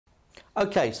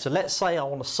Okay, so let's say I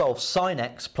want to solve sine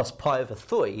x plus pi over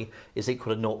 3 is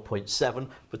equal to 0.7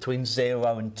 between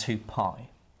 0 and 2 pi.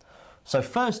 So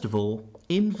first of all,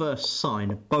 inverse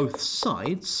sine both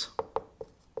sides.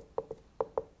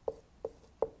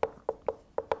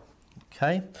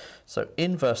 Okay, so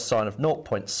inverse sine of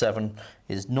 0.7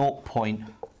 is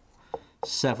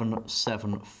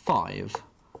 0.775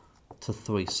 to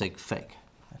 3 sig fig.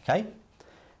 Okay,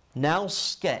 now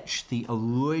sketch the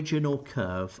original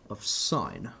curve of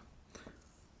sine.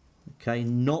 Okay,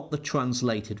 not the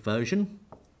translated version.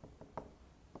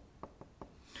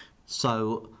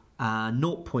 So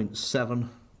 0.7,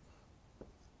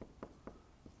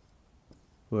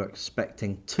 we're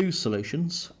expecting two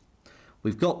solutions.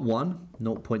 We've got one,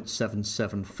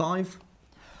 0.775.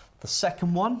 The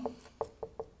second one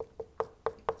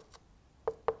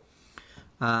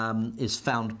is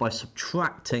found by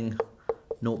subtracting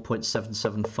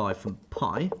 0.775 from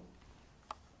pi.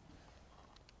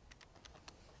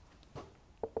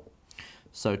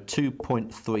 So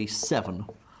 2.37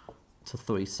 to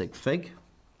 3 sig fig,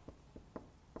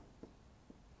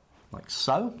 like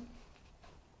so.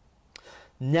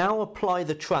 Now apply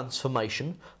the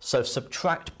transformation, so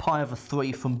subtract pi over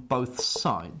 3 from both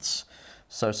sides.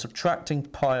 So subtracting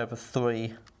pi over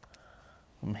 3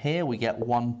 from here, we get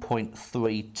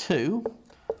 1.32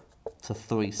 to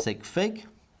 3 sig fig.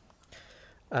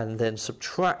 And then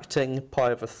subtracting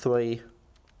pi over 3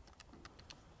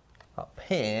 up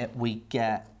here, we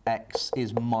get x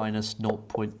is minus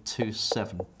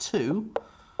 0.272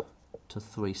 to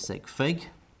 3 sig fig.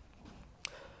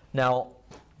 Now,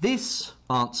 this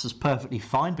answer's perfectly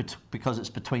fine because it's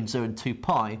between 0 and 2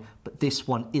 pi, but this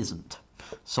one isn't.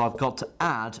 So I've got to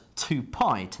add 2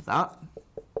 pi to that.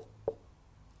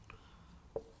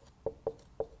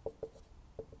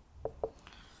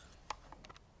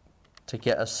 To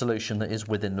get a solution that is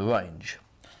within the range.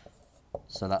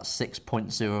 So that's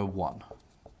 6.01.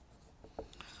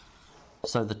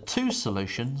 So the two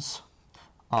solutions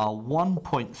are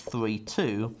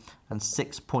 1.32 and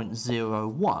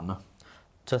 6.01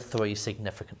 to 3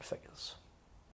 significant figures.